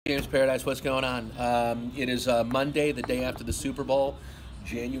James Paradise, what's going on? It is Monday, the day after the Super Bowl,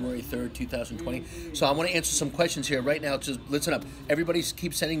 January 3rd, 2020. So I want to answer some questions here right now. Just listen up. Everybody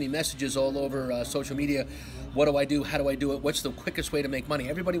keeps sending me messages all over social media. What do I do? How do I do it? What's the quickest way to make money?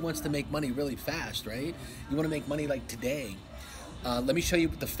 Everybody wants to make money really fast, right? You want to make money like today. Let me show you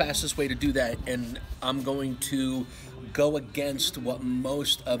the fastest way to do that, and I'm going to go against what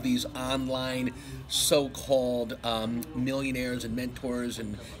most of these online so-called millionaires and mentors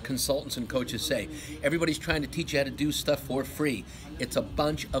and consultants and coaches say. Everybody's trying to teach you how to do stuff for free. It's a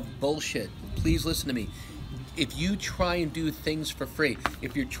bunch of bullshit. Please listen to me. If you try and do things for free,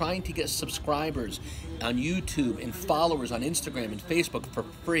 if you're trying to get subscribers on YouTube and followers on Instagram and Facebook for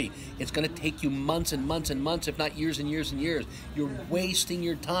free, it's going to take you months and months and months, if not years and years and years. You're wasting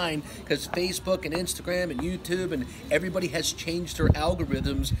your time because Facebook and Instagram and YouTube and everybody has changed their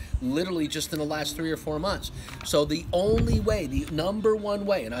algorithms literally just in the last 3 or 4 months. So the only way, the number one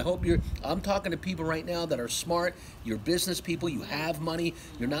way, and I hope I'm talking to people right now that are smart, you're business people, you have money,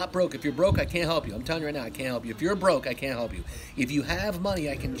 you're not broke. If you're broke, I can't help you. I'm telling you right now, I can't help you. If you're broke, I can't help you. If you have money,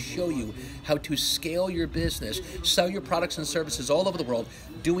 I can show you how to scale your business, sell your products and services all over the world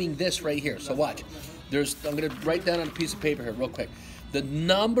doing this right here. So watch. I'm going to write down on a piece of paper here real quick. The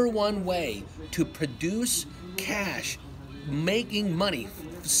number one way to produce cash, making money,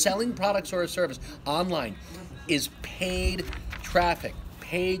 selling products or a service online is paid traffic.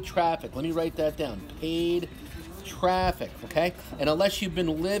 Paid traffic. Let me write that down. Paid traffic, okay? And unless you've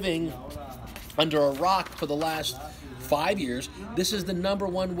been living under a rock for the last 5 years, this is the number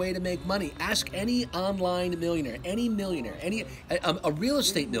one way to make money. Ask any online millionaire, a real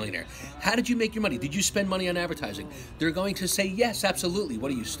estate millionaire, how did you make your money? Did you spend money on advertising? They're going to say, yes, absolutely.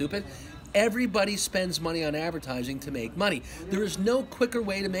 What are you, stupid? Everybody spends money on advertising to make money. There is no quicker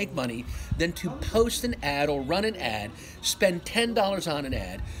way to make money than to post an ad or run an ad, spend $10 on an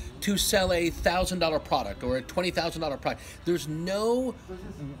ad, to sell a $1,000 product or a $20,000 product. There's no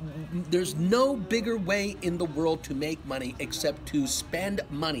bigger way in the world to make money except to spend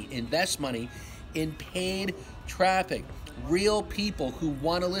money, invest money in paid traffic. Real people who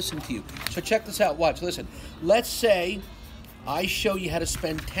want to listen to you. So check this out. Watch, listen. Let's say I show you how to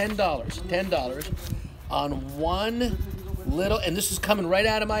spend $10 on one little, and this is coming right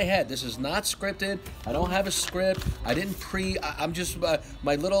out of my head. This is not scripted. I don't have a script. I didn't I'm just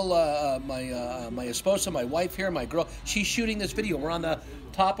my little my esposa, my wife here, my girl. She's shooting this video. We're on the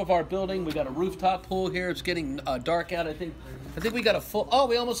top of our building. We got a rooftop pool here. It's getting dark out. I think we got a full. Oh,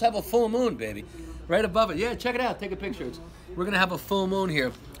 we almost have a full moon, baby. Right above it. Yeah, check it out. Take a picture. We're gonna have a full moon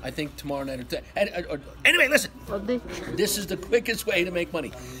here. I think tomorrow night. Anyway, listen. This is the quickest way to make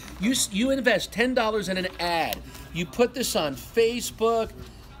money. You invest $10 in an ad. You put this on Facebook,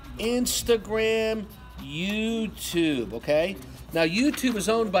 Instagram, YouTube. Okay. Now YouTube is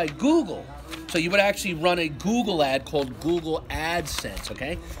owned by Google, so you would actually run a Google ad called Google AdSense.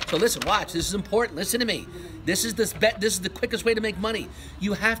 Okay. So listen, watch. This is important. Listen to me. This is the quickest way to make money.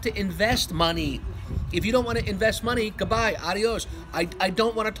 You have to invest money. If you don't want to invest money, goodbye, adios. I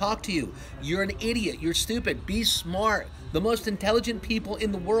don't want to talk to you. You're an idiot. You're stupid. Be smart. The most intelligent people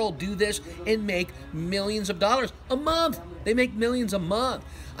in the world do this and make millions of dollars a month. They make millions a month.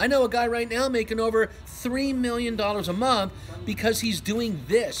 I know a guy right now making over $3 million a month because he's doing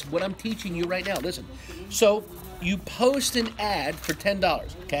this, what I'm teaching you right now. Listen. So you post an ad for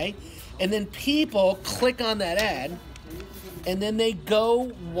 $10, okay? And then people click on that ad, and then they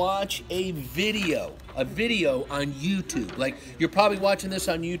go watch a video on YouTube. Like, you're probably watching this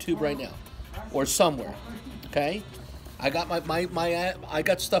on YouTube right now or somewhere, okay? I got my ad, I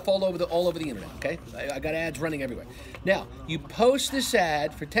got stuff all over the internet, okay? I got ads running everywhere. Now, you post this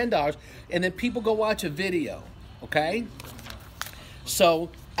ad for $10, and then people go watch a video, okay?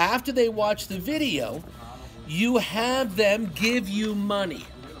 So, after they watch the video, you have them give you money.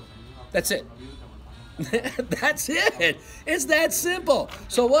 That's it. That's it. It's that simple.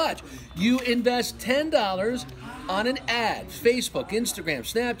 So watch. You invest $10 on an ad. Facebook, Instagram,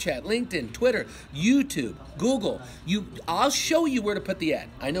 Snapchat, LinkedIn, Twitter, YouTube, Google. I'll show you where to put the ad.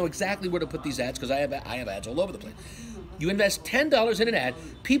 I know exactly where to put these ads because I have ads all over the place. You invest $10 in an ad.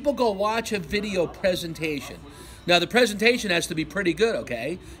 People go watch a video presentation. Now, the presentation has to be pretty good,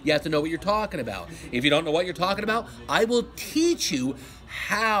 okay? You have to know what you're talking about. If you don't know what you're talking about, I will teach you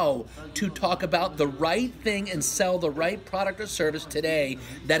how to talk about the right thing and sell the right product or service today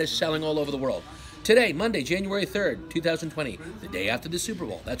that is selling all over the world. Today, Monday, January 3rd, 2020, the day after the Super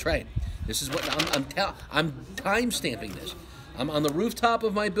Bowl. That's right. This is what I'm time-stamping this. I'm on the rooftop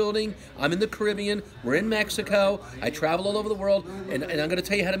of my building. I'm in the Caribbean. We're in Mexico. I travel all over the world, and I'm going to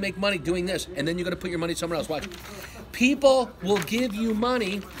tell you how to make money doing this, and then you're going to put your money somewhere else. Watch. People will give you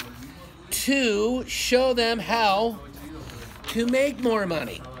money to show them how to make more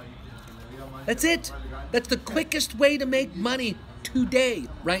money. That's it. That's the quickest way to make money today,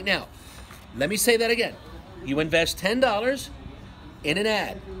 right now. Let me say that again. You invest $10 in an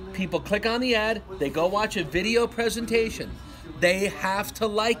ad. People click on the ad. They go watch a video presentation. They have to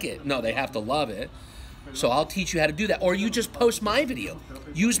like it. No, they have to love it. So I'll teach you how to do that. Or you just post my video.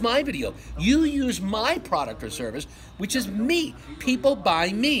 Use my video. You use my product or service, which is me. People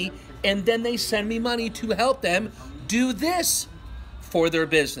buy me, and then they send me money to help them do this for their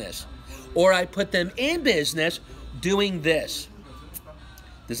business. Or I put them in business doing this.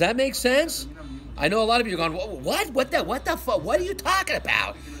 Does that make sense? I know a lot of you are going, what? What the fuck? What are you talking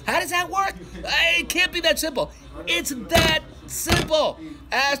about? How does that work? It can't be that simple. It's that simple.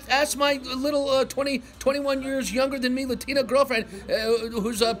 Ask my little 21 years younger than me Latina girlfriend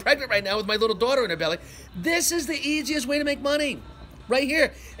who's pregnant right now with my little daughter in her belly. This is the easiest way to make money. Right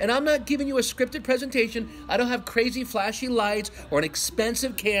here. And I'm not giving you a scripted presentation. I don't have crazy flashy lights or an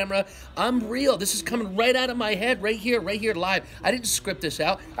expensive camera. I'm real. This is coming right out of my head right here live. I didn't script this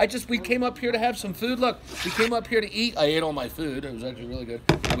out. We came up here to have some food. Look, we came up here to eat. I ate all my food. It was actually really good,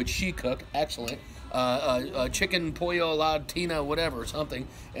 which she cooked. Excellent. Chicken pollo latina, whatever, something.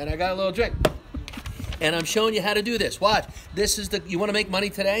 And I got a little drink. And I'm showing you how to do this. Watch. You want to make money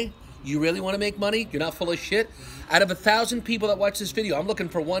today? You really want to make money? You're not full of shit? Out of 1,000 people that watch this video, I'm looking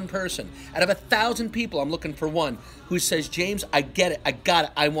for one person. Out of 1,000 people, I'm looking for one who says, James, I get it. I got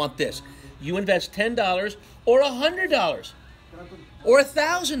it. I want this. You invest $10 or $100 or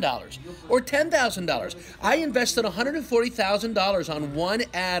 $1,000 or $10,000. I invested $140,000 on one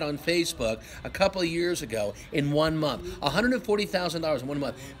ad on Facebook a couple of years ago in 1 month. $140,000 in 1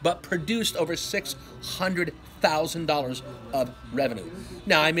 month, but produced over $600,000 of revenue.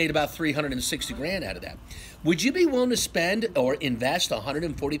 Now, I made about $360,000 out of that. Would you be willing to spend or invest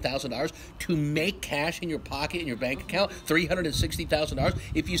 $140,000 to make cash in your pocket, in your bank account, $360,000?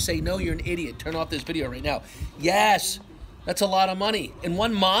 If you say no, you're an idiot. Turn off this video right now. Yes, that's a lot of money. In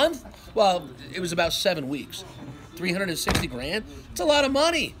 1 month? Well, it was about 7 weeks. $360,000? It's a lot of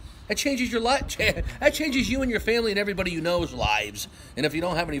money. That changes your life. That changes you and your family and everybody you know's lives. And if you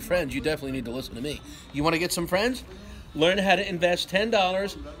don't have any friends, you definitely need to listen to me. You want to get some friends? Learn how to invest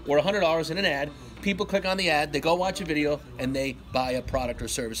 $10 or $100 in an ad. People click on the ad, they go watch a video, and they buy a product or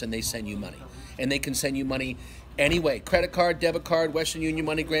service, and they send you money. And they can send you money anyway. Credit card, debit card, Western Union,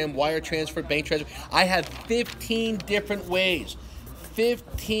 MoneyGram, wire transfer, bank transfer. I have 15 different ways.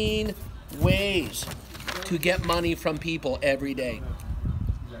 15 ways to get money from people every day.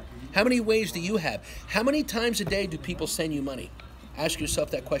 How many ways do you have? How many times a day do people send you money? Ask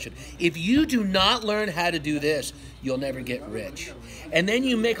yourself that question. If you do not learn how to do this, you'll never get rich. And then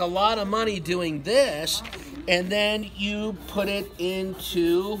you make a lot of money doing this, and then you put it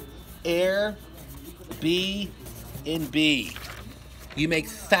into Airbnb. You make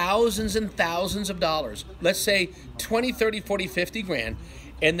thousands and thousands of dollars. Let's say 20, 30, 40, 50 grand.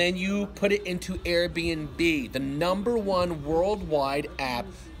 And then you put it into Airbnb, the #1 worldwide app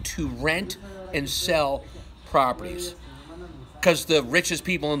to rent and sell properties. Because the richest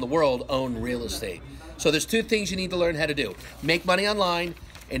people in the world own real estate. So there's 2 things you need to learn how to do. Make money online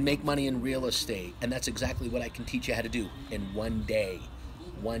and make money in real estate. And that's exactly what I can teach you how to do in 1 day.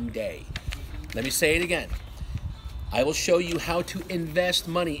 1 day. Let me say it again. I will show you how to invest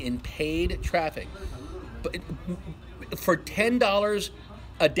money in paid traffic. But for $10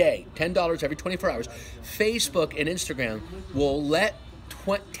 a day, $10 every 24 hours, Facebook and Instagram will let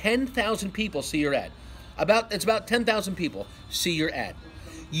 10,000 people see your ad. It's about 10,000 people see your ad.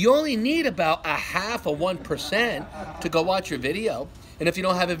 You only need about 0.5% to go watch your video. And if you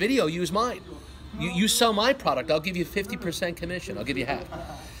don't have a video, use mine. You sell my product, I'll give you 50% commission. I'll give you half.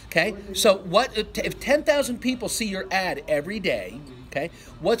 Okay? So if 10,000 people see your ad every day, okay,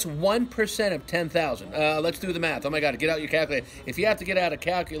 what's 1% of 10,000? Let's do the math. Oh my God, get out your calculator. If you have to get out a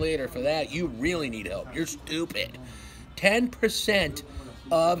calculator for that, you really need help. You're stupid. 10%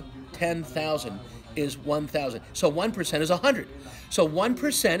 of 10,000 is 1,000. So 1% is 100. So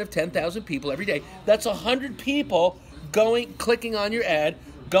 1% of 10,000 people every day, that's 100 people clicking on your ad,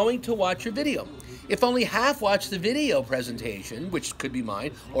 going to watch your video. If only half watch the video presentation, which could be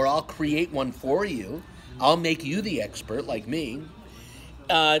mine, or I'll create one for you, I'll make you the expert like me,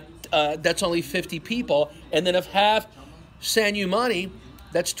 that's only 50 people. And then if half send you money,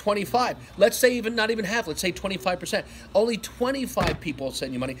 that's 25. Let's say not even half. Let's say 25%. Only 25 people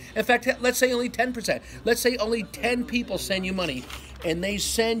send you money. In fact, let's say only 10%. Let's say only 10 people send you money, and they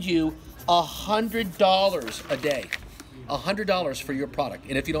send you $100 a day. $100 for your product.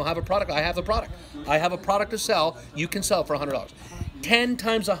 And if you don't have a product, I have the product. I have a product to sell. You can sell for $100. 10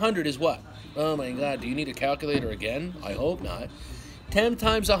 times 100 is what? Oh my God, do you need a calculator again? I hope not. 10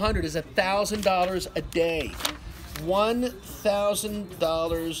 times 100 is $1,000 a day.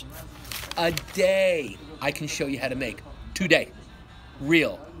 $1,000 a day I can show you how to make today.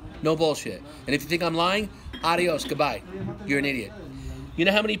 Real. No bullshit. And if you think I'm lying, adios, goodbye. You're an idiot. You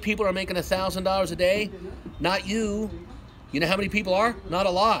know how many people are making $1,000 a day? Not you. You know how many people are? Not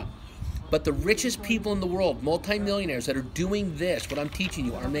a lot. But the richest people in the world, multimillionaires that are doing this, what I'm teaching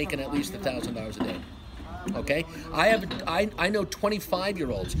you, are making at least $1,000 a day. Okay? I know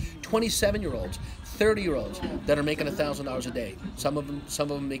 25-year-olds, 27-year-olds, 30-year-olds that are making $1,000 a day. Some of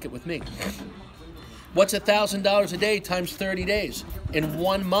them make it with me. What's $1,000 a day times 30 days? In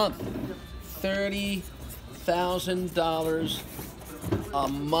 1 month, $30,000 a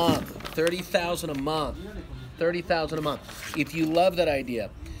month. $30,000 a month. $30,000 a month. If you love that idea,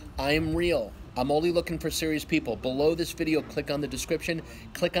 I am real. I'm only looking for serious people. Below this video, click on the description,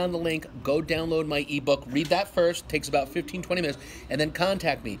 click on the link, go download my ebook, read that first, takes about 15, 20 minutes, and then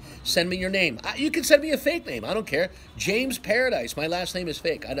contact me. Send me your name. You can send me a fake name, I don't care. James Paradise, my last name is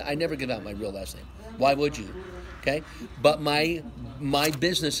fake. I never give out my real last name. Why would you? Okay? But my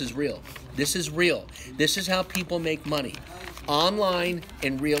business is real. This is real. This is how people make money. Online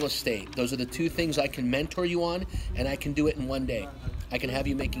and real estate. Those are the two things I can mentor you on, and I can do it in 1 day. I can have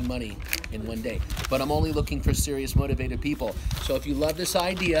you making money in 1 day. But I'm only looking for serious, motivated people. So if you love this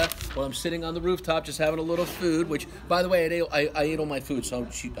idea, while I'm sitting on the rooftop just having a little food, which, by the way, I ate all my food, so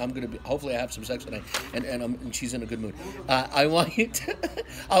I'm going to be, hopefully I have some sex tonight, and she's in a good mood. I want you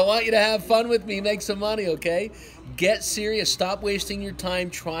to have fun with me, make some money, okay? Get serious. Stop wasting your time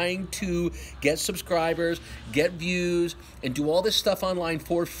trying to get subscribers, get views, and do all this stuff online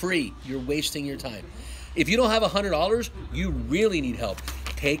for free. You're wasting your time. If you don't have $100, you really need help.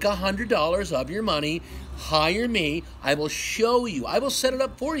 Take $100 of your money, hire me. I will show you. I will set it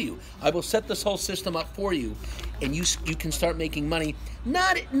up for you. I will set this whole system up for you, and you can start making money.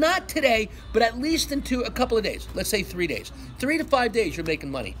 Not today, but at least into a couple of days. Let's say 3 days. 3 to 5 days, you're making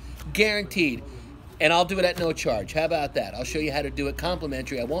money, guaranteed. And I'll do it at no charge. How about that? I'll show you how to do it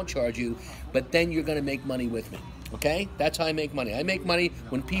complimentary. I won't charge you, but then you're going to make money with me. Okay? That's how I make money. I make money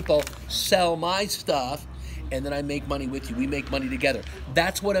when people sell my stuff, and then I make money with you. We make money together.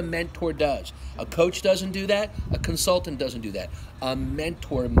 That's what a mentor does. A coach doesn't do that. A consultant doesn't do that. A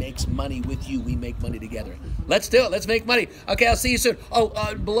mentor makes money with you. We make money together. Let's do it. Let's make money. Okay, I'll see you soon.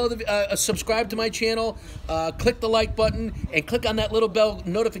 Oh, below the subscribe to my channel. Click the like button and click on that little bell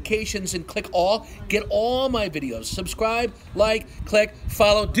notifications and click all. Get all my videos. Subscribe, like, click,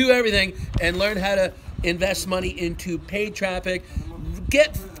 follow, do everything, and learn how to invest money into paid traffic.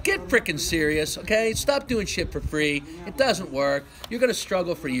 Get freaking serious, okay? Stop doing shit for free. It doesn't work. You're going to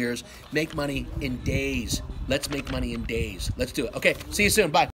struggle for years. Make money in days. Let's make money in days. Let's do it. Okay, see you soon. Bye.